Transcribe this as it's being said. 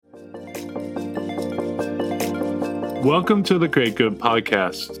Welcome to the Great Good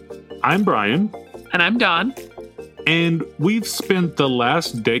Podcast. I'm Brian. And I'm Dawn. And we've spent the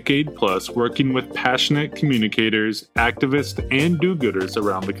last decade plus working with passionate communicators, activists, and do-gooders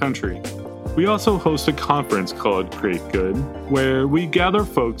around the country. We also host a conference called Great Good, where we gather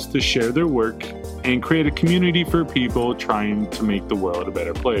folks to share their work and create a community for people trying to make the world a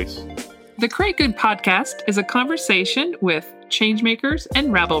better place. The Great Good Podcast is a conversation with changemakers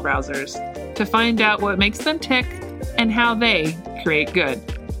and rabble-rousers to find out what makes them tick and how they create good.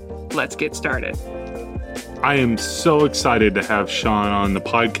 Let's get started. I am so excited to have Shawn on the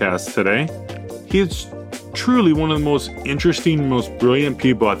podcast today. He is truly one of the most interesting, most brilliant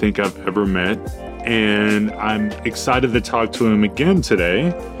people I think I've ever met, and I'm excited to talk to him again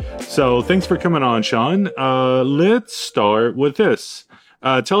today. So thanks for coming on, Shawn. Let's start with this.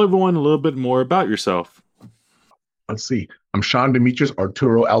 Tell everyone a little bit more about yourself. Let's see. I'm Shawn Demetrius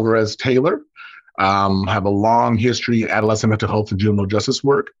Arturo Alvarez Taylor. Have a long history in adolescent mental health and juvenile justice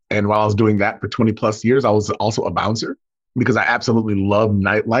work. And while I was doing that for 20 plus years, I was also a bouncer because I absolutely love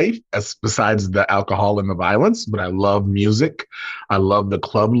nightlife, besides the alcohol and the violence. But I love music. I love the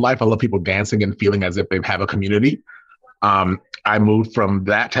club life. I love people dancing and feeling as if they have a community. I moved from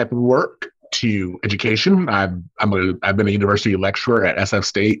that type of work to education. I've been a university lecturer at SF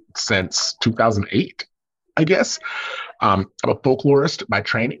State since 2008, I guess. I'm a folklorist by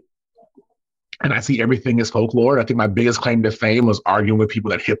training. And I see everything as folklore. I think my biggest claim to fame was arguing with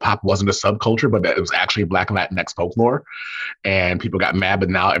people that hip hop wasn't a subculture, but that it was actually Black and Latinx folklore. And people got mad, but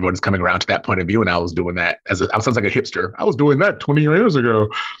now everyone's coming around to that point of view. And I was doing that I sounds like a hipster. I was doing that 20 years ago,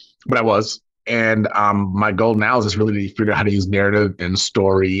 but I was. And my goal now is just really to figure out how to use narrative and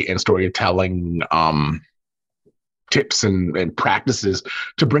story and storytelling tips and practices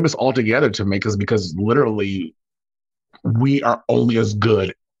to bring us all together to make us, because literally we are only as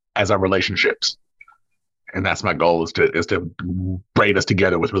good as our relationships. And that's my goal, is to braid us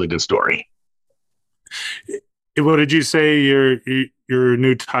together with really good story. What did you say your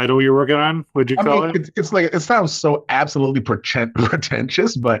new title you're working on? What'd you call it? It's like, it sounds so absolutely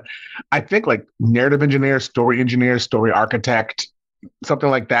pretentious, but I think like narrative engineer, story architect, something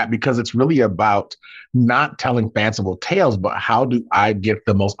like that, because it's really about not telling fanciful tales, but how do I get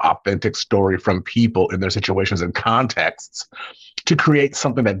the most authentic story from people in their situations and contexts to create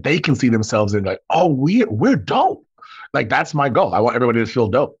something that they can see themselves in, like, oh, we're dope. Like, that's my goal. I want everybody to feel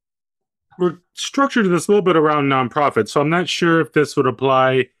dope. We're structured this a little bit around nonprofits, so I'm not sure if this would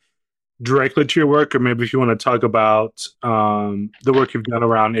apply directly to your work, or maybe if you want to talk about the work you've done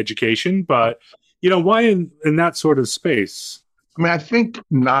around education, but, why in that sort of space? I mean, I think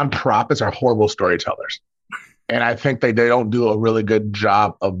nonprofits are horrible storytellers. And I think they don't do a really good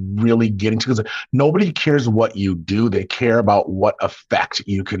job of really getting to, because nobody cares what you do. They care about what effect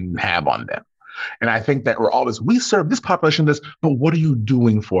you can have on them. And I think that we serve this population, but what are you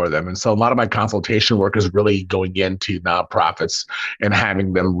doing for them? And so a lot of my consultation work is really going into nonprofits and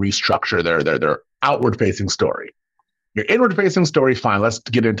having them restructure their outward facing story. Your inward-facing story, fine. Let's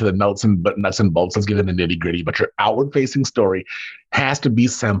get into the nuts and bolts. Let's get into the nitty-gritty. But your outward-facing story has to be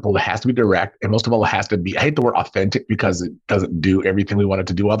simple. It has to be direct. And most of all, it has to be, I hate the word authentic because it doesn't do everything we want it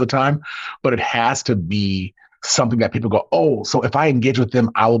to do all the time. But it has to be something that people go, oh, so if I engage with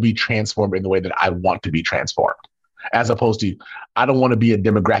them, I will be transformed in the way that I want to be transformed. As opposed to, I don't want to be a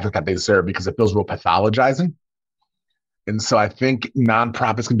demographic that they serve, because it feels real pathologizing. And so I think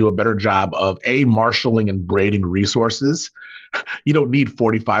nonprofits can do a better job of marshaling and braiding resources. You don't need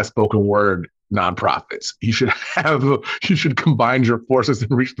 45 spoken word nonprofits. You should combine your forces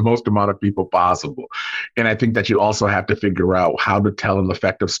and reach the most amount of people possible. And I think that you also have to figure out how to tell an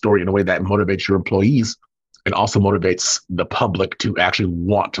effective story in a way that motivates your employees and also motivates the public to actually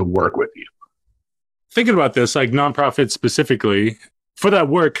want to work with you. Thinking about this, like nonprofits specifically, for that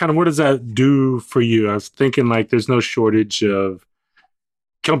work, kind of what does that do for you? I was thinking like there's no shortage of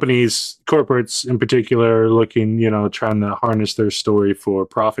companies, corporates in particular, looking, trying to harness their story for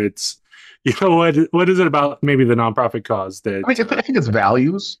profits. What is it about maybe the nonprofit cause that... I think it's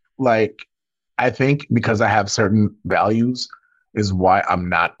values. Like, I think because I have certain values is why I'm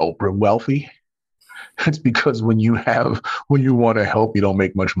not Oprah wealthy. It's because when you want to help, you don't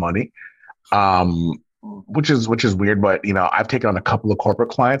make much money. Which is weird, but I've taken on a couple of corporate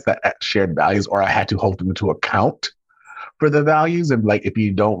clients that shared values, or I had to hold them into account for the values. And like, if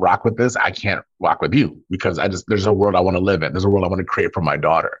you don't rock with this, I can't rock with you, because there's a world I want to live in. There's a world I want to create for my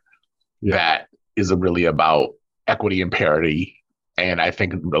daughter that is really about equity and parity. And I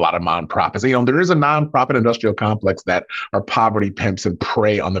think a lot of nonprofits, there is a nonprofit industrial complex that are poverty pimps and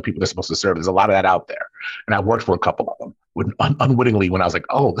prey on the people they're supposed to serve. There's a lot of that out there. And I worked for a couple of them unwittingly when I was like,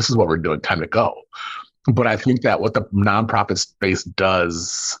 oh, this is what we're doing. Time to go. But I think that what the nonprofit space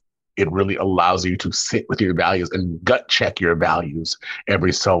does, it really allows you to sit with your values and gut check your values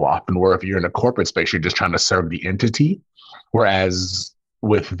every so often. Where if you're in a corporate space, you're just trying to serve the entity. Whereas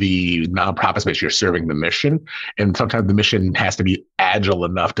with the nonprofit space, you're serving the mission. And sometimes the mission has to be agile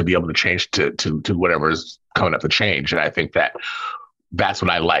enough to be able to change to whatever is coming up to change. And I think that that's what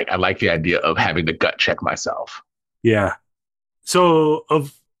I like. I like the idea of having to gut check myself. Yeah. So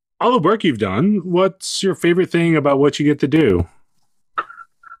of all the work you've done, what's your favorite thing about what you get to do?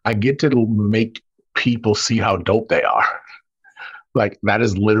 I get to make people see how dope they are. Like that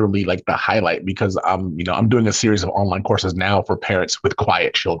is literally like the highlight because I'm doing a series of online courses now for parents with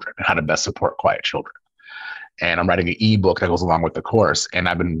quiet children and how to best support quiet children. And I'm writing an ebook that goes along with the course. And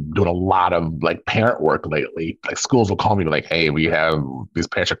I've been doing a lot of like parent work lately. Like schools will call me like, hey, we have these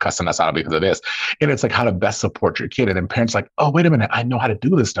parents are cussing us out because of this. And it's like how to best support your kid. And then parents like, oh, wait a minute, I know how to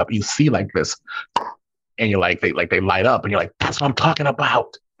do this stuff. You see like this. And you're like, they light up and you're like, that's what I'm talking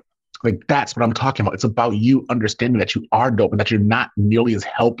about. Like, that's what I'm talking about. It's about you understanding that you are dope and that you're not nearly as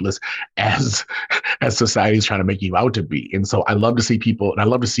helpless as society is trying to make you out to be. And so I love to see people, and I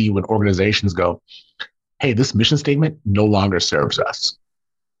love to see when organizations go, hey, this mission statement no longer serves us.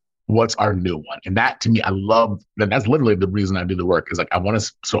 What's our new one? And that to me, I love that. That's literally the reason I do the work is like, I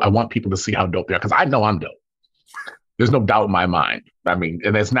want people to see how dope they are because I know I'm dope. There's no doubt in my mind. I mean,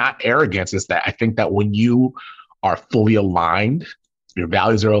 and it's not arrogance. It's that I think that when you are fully aligned, your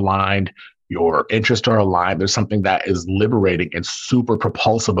values are aligned, your interests are aligned, there's something that is liberating and super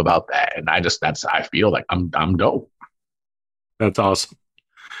propulsive about that. And I feel like I'm dope. That's awesome.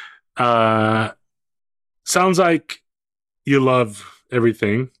 Sounds like you love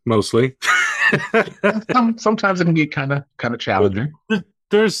everything mostly. Sometimes it can get kind of challenging.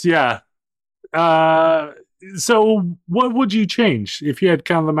 Yeah. So what would you change if you had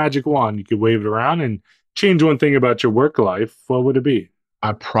kind of the magic wand? You could wave it around and change one thing about your work life. What would it be?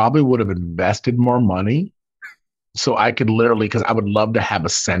 I probably would have invested more money so I could literally, because I would love to have a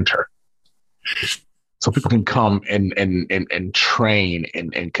center so people can come and train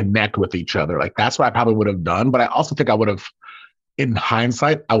and connect with each other. Like that's what I probably would have done. But I also think I would have, in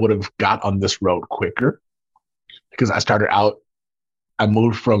hindsight, I would have got on this road quicker because I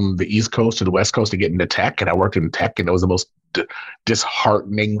moved from the East Coast to the West Coast to get into tech, and I worked in tech, and it was the most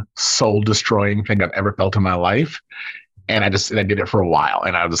disheartening, soul-destroying thing I've ever felt in my life. And I did it for a while,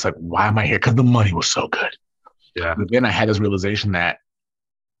 and I was just like, why am I here? Because the money was so good. Yeah. But then I had this realization that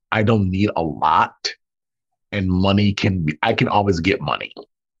I don't need a lot, and I can always get money.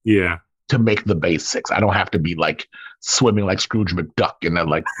 Yeah. To make the basics. I don't have to be like swimming like Scrooge McDuck in a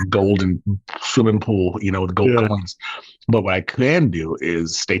like golden swimming pool, with gold coins. But what I can do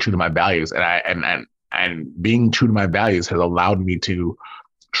is stay true to my values. And being true to my values has allowed me to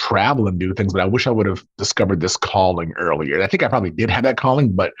travel and do things. But I wish I would have discovered this calling earlier. I think I probably did have that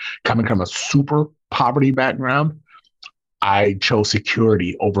calling, but coming from a super poverty background, I chose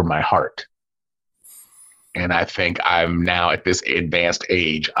security over my heart. And I think I'm now at this advanced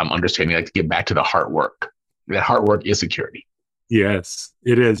age, I'm understanding like to get back to the hard work. That hard work is security. Yes,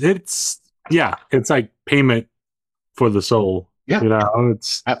 it is. It's like payment for the soul. Yeah.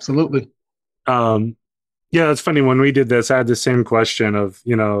 It's absolutely. It's funny. When we did this, I had the same question of,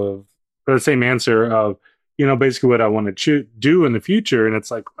 the same answer of, basically what I want to do in the future. And it's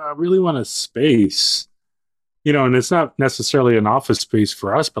like, I really want a space, and it's not necessarily an office space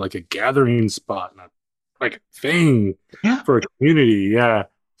for us, but like a gathering spot, like a thing for a community. Yeah.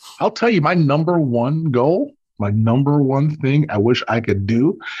 I'll tell you my number one goal, my number one thing I wish I could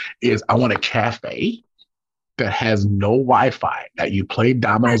do is I want a cafe that has no Wi-Fi, that you play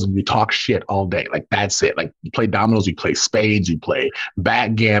dominoes and you talk shit all day. Like that's it. Like you play dominoes, you play spades, you play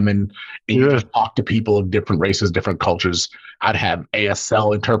backgammon, and you just talk to people of different races, different cultures. I'd have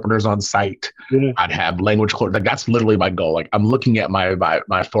ASL interpreters on site. Yeah. I'd have language courses. Like that's literally my goal. Like I'm looking at my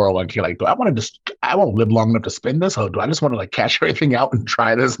 401k. Like, I won't live long enough to spend this, or do I just want to like cash everything out and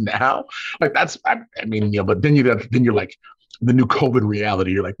try this now? Like that's, but then you're like, the new COVID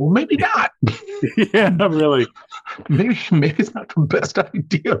reality. You're like, well, maybe not. Yeah, not really. Maybe it's not the best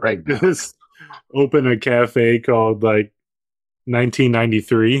idea right now. Just open a cafe called like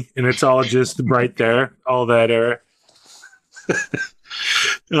 1993, and it's all just right there, all that era.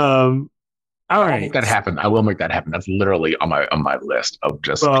 All right, I'll make that happen. I will make that happen. That's literally on my list of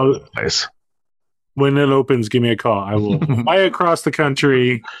just place. When it opens, give me a call. I will fly across the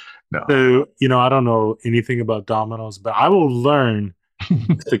country. No. So, I don't know anything about dominoes, but I will learn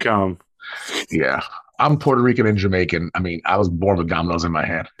to come. Yeah. I'm Puerto Rican and Jamaican. I mean, I was born with dominoes in my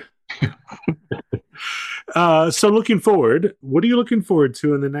hand. So looking forward, what are you looking forward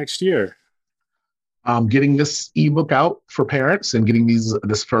to in the next year? Getting this ebook out for parents and getting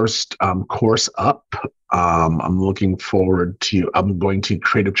this first course up. I'm looking forward to. I'm going to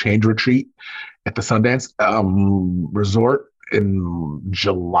Creative Change Retreat at the Sundance Resort in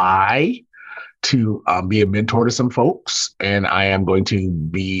July to be a mentor to some folks, and I am going to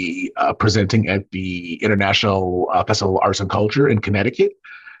be presenting at the International Festival of Arts and Culture in Connecticut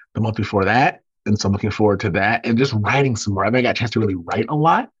the month before that, and so I'm looking forward to that and just writing some more. I haven't got a chance to really write a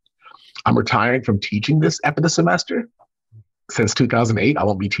lot. I'm retiring from teaching this after the semester. Since 2008, I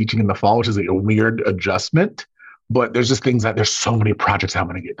won't be teaching in the fall, which is a weird adjustment. But there's just things that there's so many projects I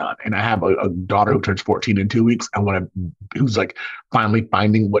want to get done. And I have a daughter who turns 14 in 2 weeks. Who's like finally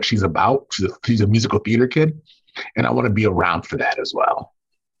finding what she's about. She's a musical theater kid. And I want to be around for that as well.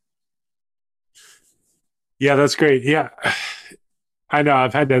 Yeah, that's great. Yeah. I know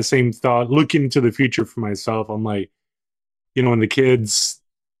I've had that same thought looking into the future for myself. I'm like, when the kids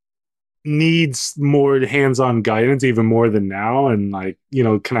needs more hands-on guidance, even more than now. And like,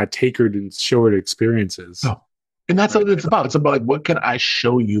 can I take her to show her experiences? Oh. And that's what it's about. It's about like, what can I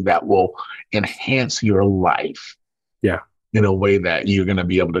show you that will enhance your life? Yeah. In a way that you're going to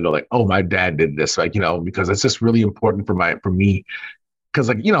be able to go like, oh, my dad did this, like, because it's just really important for me. Because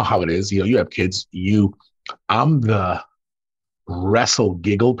like, how it is, you have kids, I'm the wrestle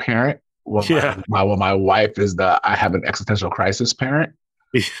giggle parent. Well, my wife is I have an existential crisis parent.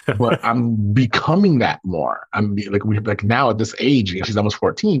 Yeah. But I'm becoming that more. I'm like now at this age, she's almost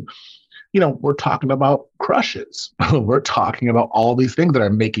 14. We're talking about crushes. We're talking about all these things that are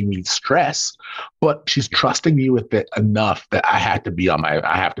making me stress. But she's trusting me with it enough that I have to be on my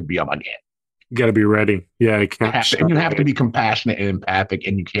game. You got to be ready. Yeah, you have to be compassionate and empathic,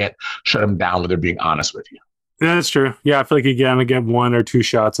 and you can't shut them down when they're being honest with you. Yeah, that's true. Yeah, I feel like you gotta get 1 or 2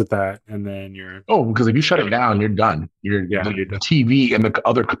 shots at that, and then you're. Oh, because if you shut it down, you're done. You're done. The TV and the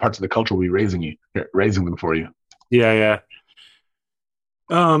other parts of the culture will be raising them for you. Yeah.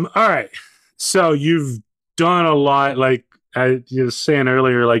 All right. So you've done a lot, like I was saying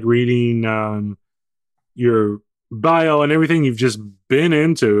earlier, like reading your bio and everything you've just been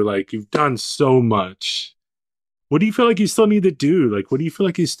into. Like you've done so much. What do you feel like you still need to do? Like, what do you feel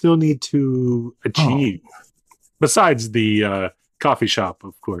like you still need to achieve? Besides the coffee shop,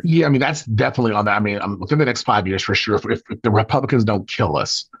 of course. Yeah, I mean, that's definitely on that. I mean, within the next 5 years, for sure. If the Republicans don't kill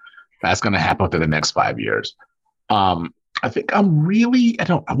us, that's going to happen within the next 5 years. I think I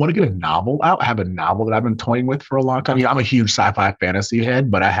want to get a novel out. I have a novel that I've been toying with for a long time. I'm a huge sci-fi fantasy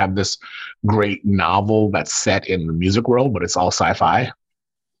head, but I have this great novel that's set in the music world, but it's all sci-fi.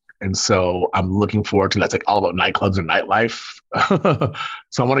 And so I'm looking forward to that's like all about nightclubs and nightlife.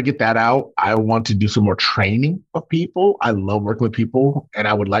 So I want to get that out. I want to do some more training of people. I love working with people, and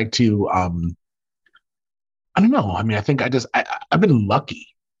I would like to. I don't know. I mean, I think I've been lucky.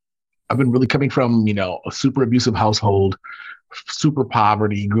 I've been really coming from a super abusive household, super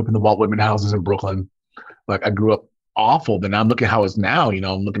poverty. Grew up in the Walt Whitman houses in Brooklyn. Like I grew up awful. Then I'm looking how it's now.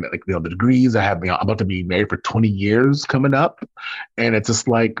 I'm looking at the degrees I have. I'm about to be married for 20 years coming up, and it's just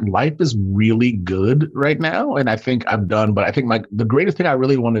like life is really good right now. And I think I've done. But I think the greatest thing I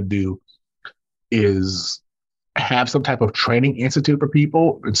really want to do is have some type of training institute for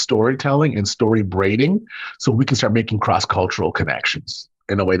people in storytelling and story braiding, so we can start making cross-cultural connections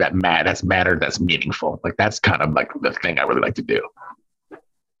in a way that's meaningful. Like that's kind of like the thing I really like to do.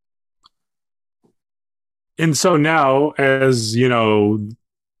 And so now, as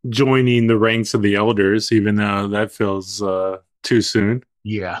joining the ranks of the elders, even though that feels too soon.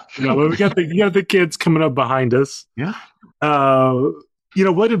 Yeah. We got the kids coming up behind us. Yeah.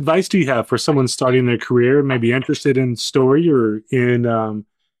 What advice do you have for someone starting their career, maybe interested in story or in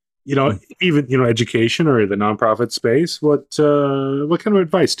even education or the nonprofit space? What kind of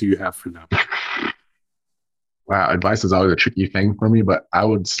advice do you have for them? Wow, advice is always a tricky thing for me, but I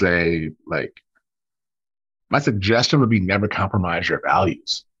would say my suggestion would be never compromise your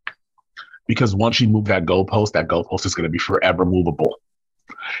values, because once you move that goalpost is going to be forever movable.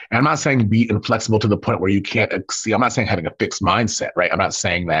 And I'm not saying be inflexible to the point where you can't see. I'm not saying having a fixed mindset, right? I'm not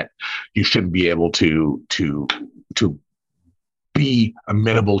saying that you shouldn't be able to be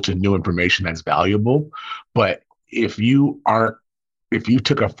amenable to new information that's valuable. But if you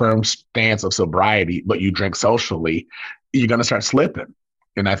took a firm stance of sobriety, but you drink socially, you're going to start slipping.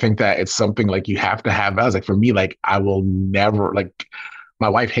 And I think that it's something like you have to have. I was like, for me, like I will never, like my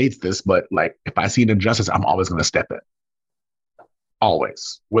wife hates this, but like if I see an injustice, I'm always going to step in.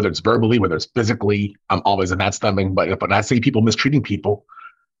 Always, whether it's verbally, whether it's physically, I'm always in that something. But when I see people mistreating people,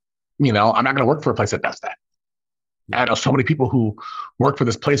 I'm not going to work for a place that does that. I know so many people who work for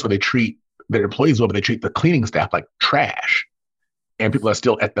this place where they treat their employees well, but they treat the cleaning staff like trash. and people are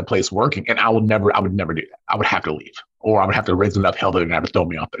still at the place working. And I would never do that. I would have to leave, or I would have to raise enough hell that they're going to throw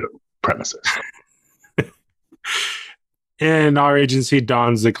me off the premises. In our agency,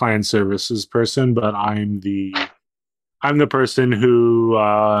 Don's the client services person, but I'm the person who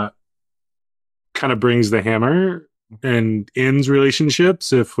kind of brings the hammer and ends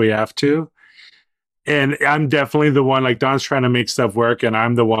relationships if we have to. And I'm definitely the one, like Don's trying to make stuff work, and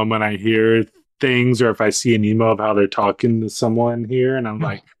I'm the one when I hear things or if I see an email of how they're talking to someone here, and I'm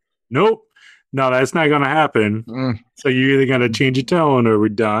like, nope, no, that's not going to happen. So you're either going to change your tone or we're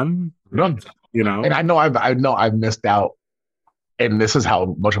done. You know? And I know I've missed out. And this is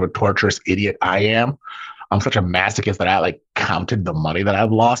how much of a torturous idiot I am. I'm such a masochist that I like counted the money that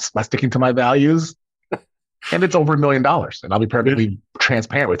I've lost by sticking to my values. And it's over $1 million. And I'll be perfectly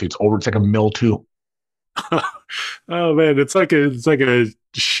transparent with you. It's like $1.2 million. Oh man, it's like a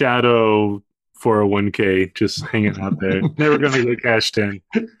shadow 401k just hanging out there. Never gonna get cashed in.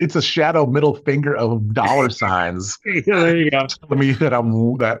 It's a shadow middle finger of dollar signs. Yeah, there you go. Telling me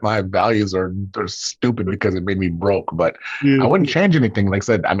that my values are stupid because it made me broke. But I wouldn't change anything. Like I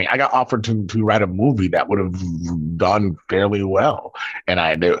said, I mean, I got offered to write a movie that would have done fairly well. And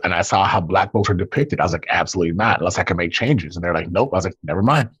I saw how Black folks are depicted. I was like, absolutely not, unless I can make changes. And they're like, nope. I was like, never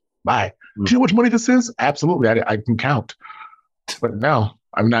mind. Bye. Do you know how much money this is? Absolutely. I can count. But no,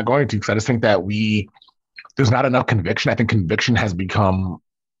 I'm not going to, because I just think that there's not enough conviction. I think conviction has become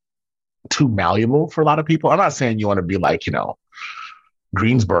too malleable for a lot of people. I'm not saying you want to be like,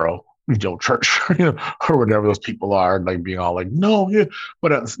 Greensboro, Joe Church, or whatever those people are, like being all like, no, yeah.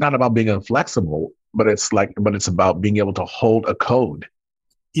 But it's not about being inflexible, but it's about being able to hold a code.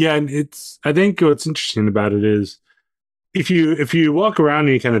 Yeah. And I think what's interesting about it is, if you walk around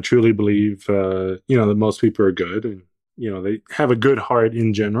and you kind of truly believe, that most people are good and, they have a good heart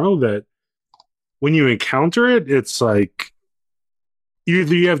in general, that when you encounter it, it's like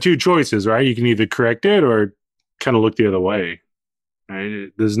you have two choices, right? You can either correct it or kind of look the other way,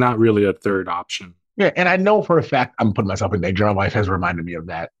 right? There's not really a third option. Yeah, and I know for a fact I'm putting myself in danger. My wife has reminded me of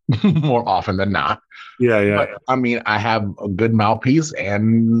that more often than not. Yeah. But, I mean, I have a good mouthpiece,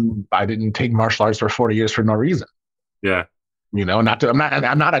 and I didn't take martial arts for 40 years for no reason. Yeah. I'm not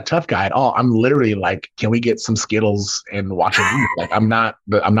a tough guy at all. I'm literally like, can we get some Skittles and watch a movie? Like, I'm not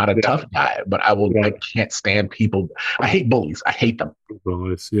a tough guy, but I can't stand people. I hate bullies. I hate them.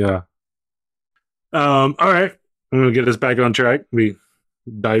 Bullies. Yeah. All right. I'm going to get us back on track. We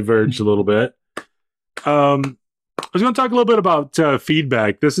diverged a little bit. I was going to talk a little bit about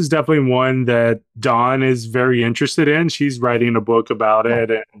feedback. This is definitely one that Dawn is very interested in. She's writing a book about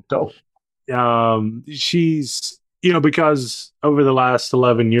it. And she's, because over the last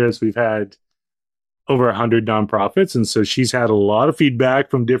 11 years, we've had over 100 nonprofits. And so she's had a lot of feedback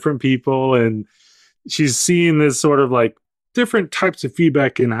from different people. And she's seeing this sort of like different types of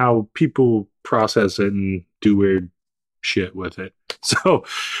feedback and how people process it and do weird shit with it. So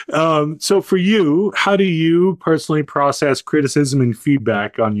for you, how do you personally process criticism and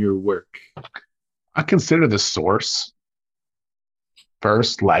feedback on your work? I consider the source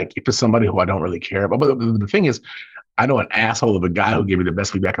first. Like, if it's somebody who I don't really care about. But the thing is, I know an asshole of a guy who gave me the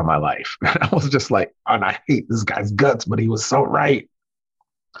best feedback of my life. I was just like, and I hate this guy's guts, but he was so right.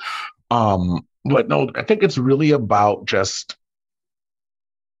 But no, I think it's really about just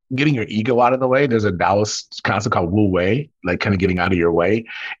getting your ego out of the way. There's a Taoist concept called Wu Wei, like kind of getting out of your way.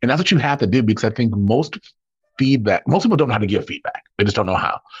 And that's what you have to do, because I think most people don't know how to give feedback. They just don't know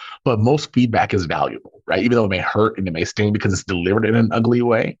how. But most feedback is valuable, right? Even though it may hurt and it may sting because it's delivered in an ugly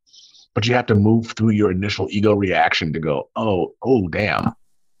way. But you have to move through your initial ego reaction to go, oh, damn.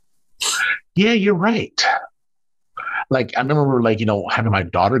 Yeah, you're right. Like, I remember, having my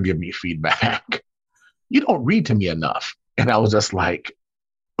daughter give me feedback. You don't read to me enough. And I was just like,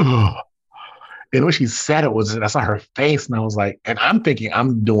 ugh. And when she said it, I saw her face, and I was like, and I'm thinking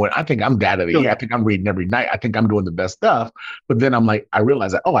I think I'm dad of the year. I think I'm reading every night. I think I'm doing the best stuff. But then I'm like, I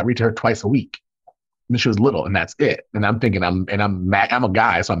realized that, I read to her twice a week. And she was little, and that's it. And I'm thinking I'm a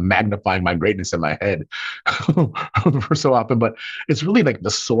guy, so I'm magnifying my greatness in my head for so often. But it's really like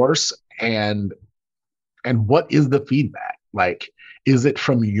the source and what is the feedback? Like, is it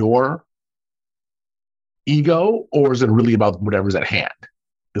from your ego, or is it really about whatever's at hand?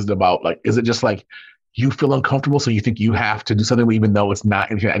 Is it just like you feel uncomfortable, so you think you have to do something even though it's not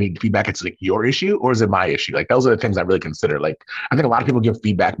any feedback, it's like your issue, or is it my issue? Like, those are the things I really consider. Like, I think a lot of people give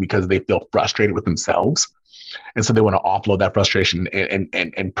feedback because they feel frustrated with themselves. And so they want to offload that frustration and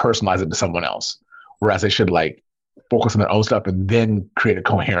personalize it to someone else. Whereas they should like focus on their own stuff and then create a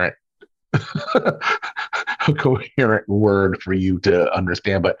coherent word for you to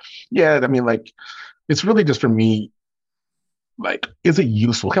understand. But yeah, I mean, like, it's really just for me, Like, is it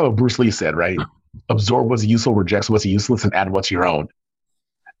useful? Kind of what Bruce Lee said, right? Absorb what's useful, reject what's useless, and add what's your own.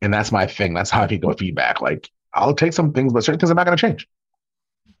 And that's my thing. That's how I think of feedback. Like, I'll take some things, but certain things are not going to change.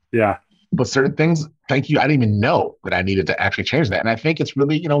 Yeah. But certain things, thank you. I didn't even know that I needed to actually change that. And I think it's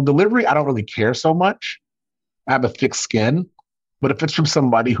really, delivery, I don't really care so much. I have a thick skin. But if it's from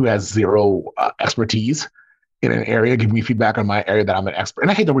somebody who has zero expertise in an area, giving me feedback on my area that I'm an expert,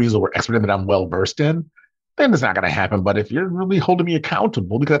 and I hate to use the word expert in that I'm well versed in, then it's not going to happen. But if you're really holding me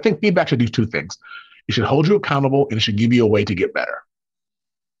accountable, because I think feedback should do two things. It should hold you accountable and it should give you a way to get better.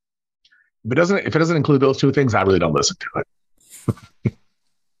 If it doesn't include those two things, I really don't listen to it.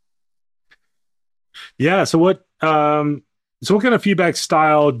 Yeah. So what kind of feedback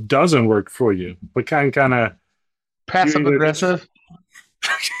style doesn't work for you? What kind of passive aggressive?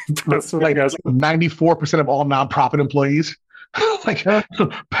 Like 94% of all nonprofit employees, like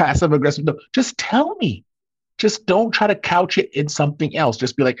passive aggressive. No, just tell me. Just don't try to couch it in something else.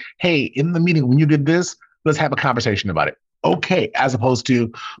 Just be like, hey, in the meeting when you did this, let's have a conversation about it. Okay, as opposed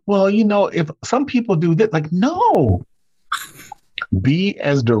to, well, if some people do that, like, no. Be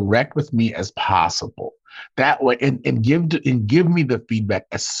as direct with me as possible. That way, and give me the feedback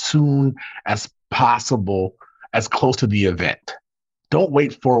as soon as possible, as close to the event. Don't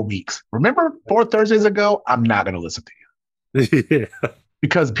wait 4 weeks. Remember 4 Thursdays ago? I'm not going to listen to you. Yeah.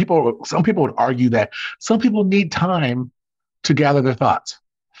 Because some people would argue that some people need time to gather their thoughts.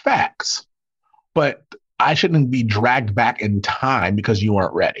 Facts. But I shouldn't be dragged back in time because you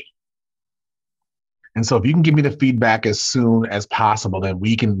weren't ready. And so if you can give me the feedback as soon as possible, then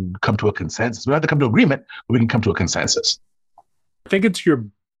we can come to a consensus. We don't have to come to agreement, but we can come to a consensus. I think it's your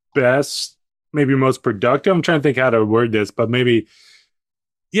best, maybe most productive. I'm trying to think how to word this, but maybe,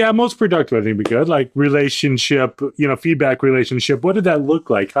 most productive, I think would be good. Like relationship, feedback relationship. What did that look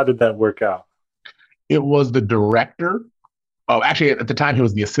like? How did that work out? It was the director. Oh, actually, at the time, he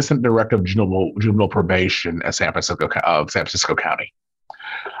was the assistant director of juvenile probation at San Francisco County.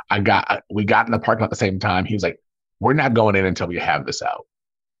 We got in the parking lot at the same time. He was like, we're not going in until we have this out.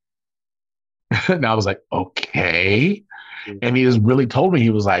 And I was like, okay. And he just really told me, he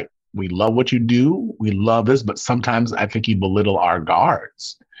was like, we love what you do. We love this, but sometimes I think you belittle our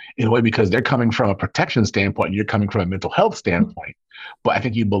guards in a way because they're coming from a protection standpoint and you're coming from a mental health standpoint. But I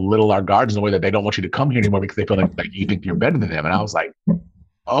think you belittle our guards in a way that they don't want you to come here anymore because they feel like you think you're better than them. And I was like,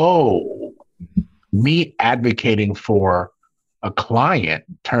 oh, me advocating for a client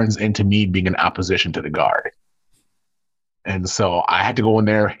turns into me being in opposition to the guard. And so I had to go in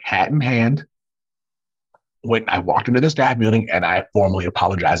there hat in hand. When I walked into the staff meeting and I formally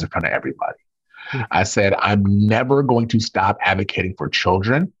apologized in front of everybody. I said, I'm never going to stop advocating for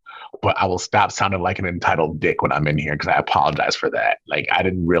children, but I will stop sounding like an entitled dick when I'm in here because I apologize for that. Like, I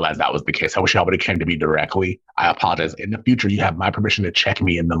didn't realize that was the case. I wish y'all would have came to me directly. I apologize. In the future, you have my permission to check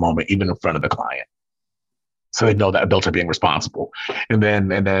me in the moment, even in front of the client. So they know that adults are being responsible. And then,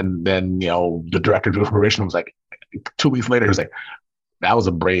 the director of probation was like, 2 weeks later, he was like, that was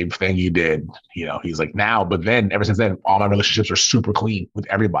a brave thing you did. He's like, now, but then ever since then, all my relationships are super clean with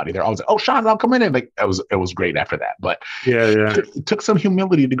everybody. They're always like, oh, Shawn, I'll come in. And like, it was great after that. But it took some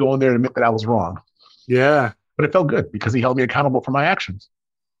humility to go in there and admit that I was wrong. Yeah. But it felt good because he held me accountable for my actions.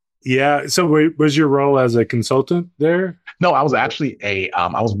 Yeah. So was your role as a consultant there? No, I was actually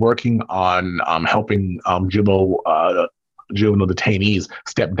I was working on helping juvenile detainees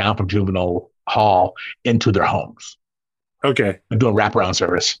step down from juvenile hall into their homes. Okay. I'm doing wraparound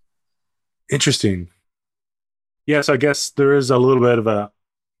service. Interesting. Yes, I guess there is a little bit of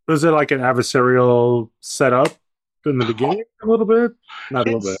was it like an adversarial setup in the beginning a little bit? Not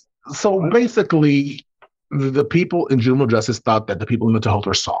a little bit. So basically, the people in juvenile justice thought that the people in mental health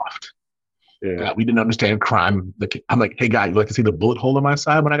were soft. Yeah. We didn't understand crime. I'm like, hey, guy, you like to see the bullet hole in my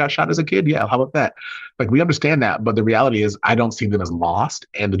side when I got shot as a kid? Yeah, how about that? Like, we understand that, but the reality is I don't see them as lost,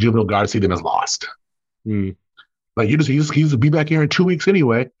 and the juvenile guards see them as lost. Like, you just be back here in 2 weeks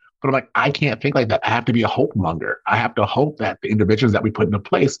anyway. But I'm like, I can't think like that. I have to be a hope monger. I have to hope that the interventions that we put into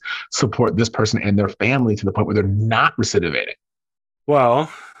place support this person and their family to the point where they're not recidivating.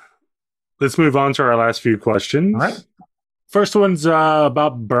 Well, let's move on to our last few questions. All right. First one's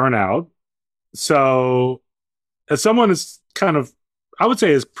about burnout. So, as someone is kind of, I would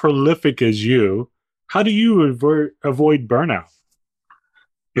say, as prolific as you, how do you avoid burnout?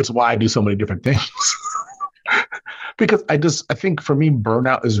 It's why I do so many different things. Because I think for me,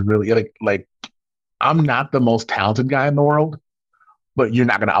 burnout is really like I'm not the most talented guy in the world, but you're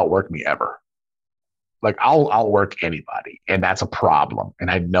not going to outwork me ever. Like, I'll outwork anybody, and that's a problem. And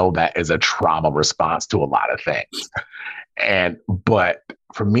I know that is a trauma response to a lot of things. But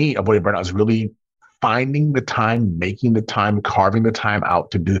for me, avoiding burnout is really finding the time, making the time, carving the time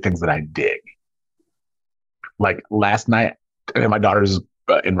out to do things that I dig. Like last night, and my daughter's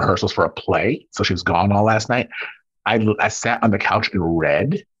in rehearsals for a play, so she was gone all last night. I sat on the couch and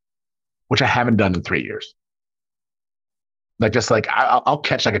read, which I haven't done in 3 years. Like just like I'll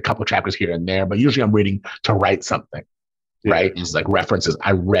catch like a couple chapters here and there, but usually I'm reading to write something, right? It's like references.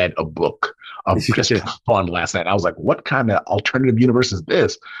 I read a book of just fun last night. I was like, what kind of alternative universe is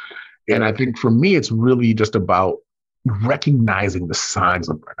this? And I think for me, it's really just about recognizing the signs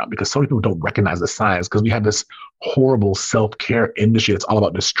of burnout, because so many people don't recognize the signs because we have this horrible self-care industry that's all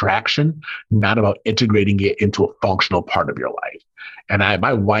about distraction, not about integrating it into a functional part of your life. And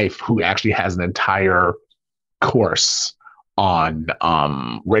my wife, who actually has an entire course on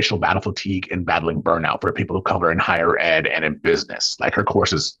racial battle fatigue and battling burnout for people of color in higher ed and in business. Like her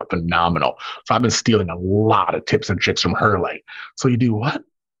course is phenomenal. So I've been stealing a lot of tips and tricks from her. Like, so you do what?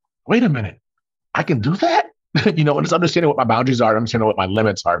 Wait a minute. I can do that? And it's understanding what my boundaries are, understanding what my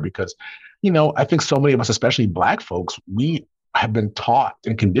limits are, because, I think so many of us, especially Black folks, we have been taught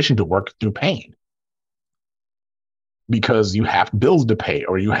and conditioned to work through pain because you have bills to pay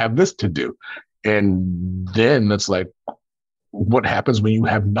or you have this to do. And then it's like, what happens when you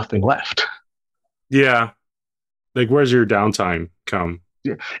have nothing left? Yeah. Like, where's your downtime come?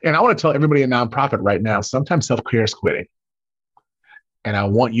 Yeah. And I want to tell everybody in nonprofit right now, sometimes self-care is quitting. And I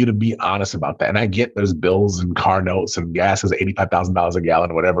want you to be honest about that. And I get there's bills and car notes and gas is $85,000 a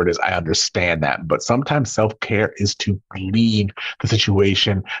gallon, whatever it is. I understand that. But sometimes self-care is to leave the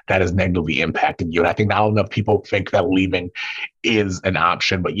situation that is negatively impacting you. And I think not enough people think that leaving is an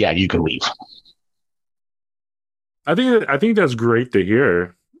option. But yeah, you can leave. I think that's great to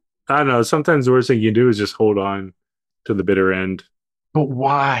hear. I don't know. Sometimes the worst thing you can do is just hold on to the bitter end. But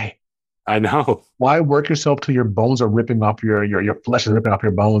why? I know. Why work yourself till your bones are ripping off your flesh is ripping off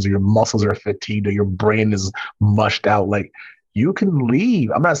your bones, or your muscles are fatigued, or your brain is mushed out? Like, you can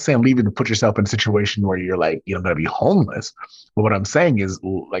leave. I'm not saying leave and put yourself in a situation where you're like, going to be homeless. But what I'm saying is,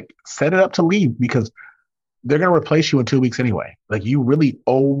 like, set it up to leave, because they're going to replace you in 2 weeks anyway. Like, you really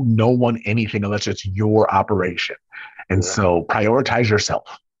owe no one anything unless it's your operation. And so prioritize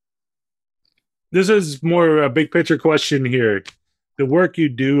yourself. This is more a big picture question here. The work you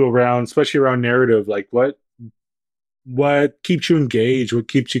do around, especially around narrative, like what keeps you engaged? What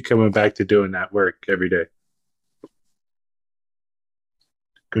keeps you coming back to doing that work every day?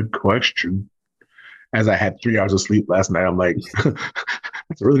 Good question. As I had 3 hours of sleep last night, I'm like,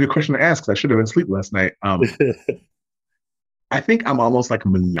 that's a really good question to ask, because I should have been asleep last night. I think I'm almost like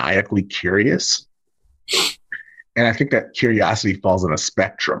maniacally curious. And I think that curiosity falls on a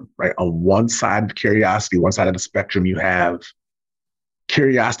spectrum, right? On one side of curiosity, one side of the spectrum, you have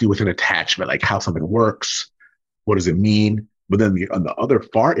curiosity with an attachment, like how something works, what does it mean? But then on the other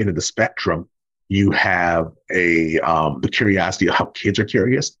far end of the spectrum, you have the curiosity of how kids are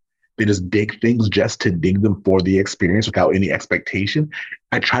curious. They just dig things just to dig them for the experience without any expectation.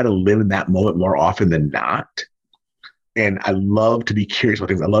 I try to live in that moment more often than not. And I love to be curious about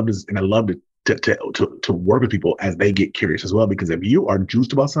things. I love this, and I love to work with people as they get curious as well. Because if you are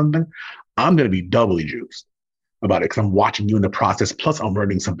juiced about something, I'm going to be doubly juiced about it, because I'm watching you in the process. Plus, I'm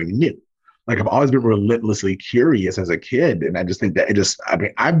learning something new. Like, I've always been relentlessly curious as a kid, and I just think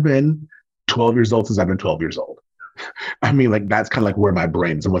that I've been 12 years old since I've been 12 years old. I mean, like, that's kind of like where my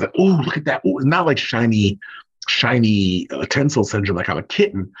brain is. I'm like, oh, look at that. Ooh, it's not like shiny tinsel syndrome, like I'm a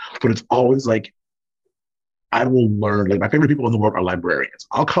kitten, but it's always like, I will learn. Like, my favorite people in the world are librarians.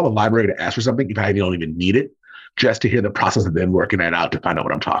 I'll call a library to ask for something if I don't even need it, just to hear the process of them working that out to find out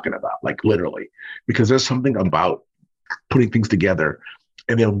what I'm talking about, like, literally. Because there's something about putting things together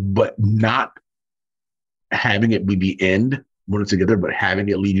but not having it be the end when it's together, but having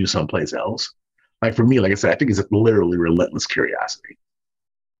it lead you someplace else. Like, for me, like I said, I think it's literally relentless curiosity.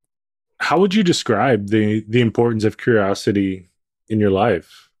 How would you describe the importance of curiosity in your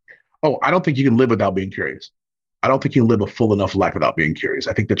life? Oh, I don't think you can live without being curious. I don't think you can live a full enough life without being curious.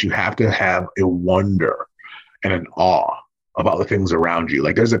 I think that you have to have a wonder and an awe about the things around you.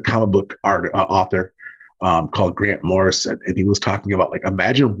 Like, there's a comic book author called Grant Morrison, and he was talking about, like,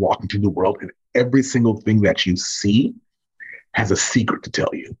 imagine walking through the world and every single thing that you see has a secret to tell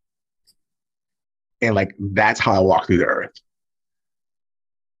you. And, like, that's how I walk through the earth.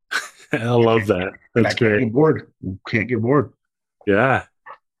 I love that. That's great. Can't get bored. Yeah.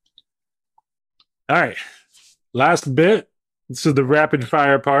 All right. Last bit. This is the rapid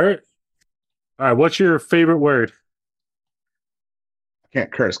fire part. All right. What's your favorite word? I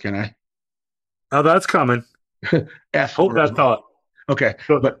can't curse, can I? Oh, that's coming. F. Hold that thought. Okay.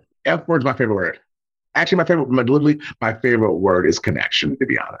 But F word's my favorite word. Actually, my favorite word is connection, to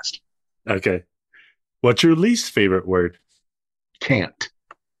be honest. Okay. What's your least favorite word? Can't.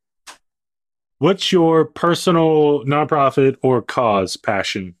 What's your personal nonprofit or cause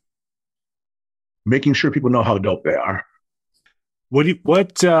passion? Making sure people know how dope they are. What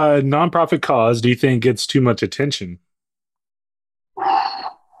nonprofit cause do you think gets too much attention?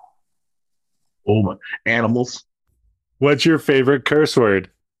 Oh my, animals. What's your favorite curse word?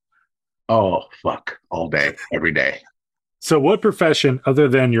 Oh, fuck. All day, every day. So what profession other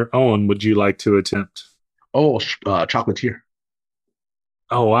than your own would you like to attempt? Oh, chocolatier.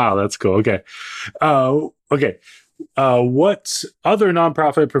 Oh, wow. That's cool. Okay. Okay. What other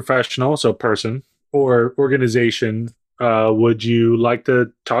nonprofit professional, so person or organization, would you like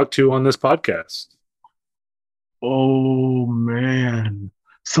to talk to on this podcast? Oh, man.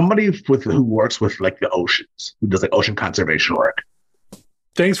 Somebody who works with like the oceans, who does like ocean conservation work.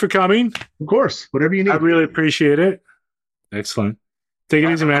 Thanks for coming. Of course, whatever you need. I really appreciate it. Excellent. Take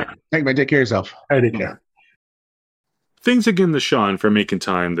it easy, man. Thank you, man. Take care of yourself. I take care. Thanks again to Shawn for making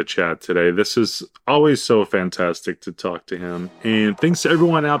time to chat today. This is always so fantastic to talk to him. And thanks to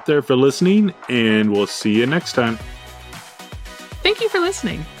everyone out there for listening, and we'll see you next time. Thank you for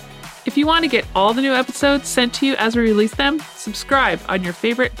listening. If you want to get all the new episodes sent to you as we release them, subscribe on your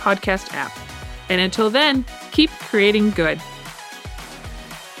favorite podcast app. And until then, keep creating good.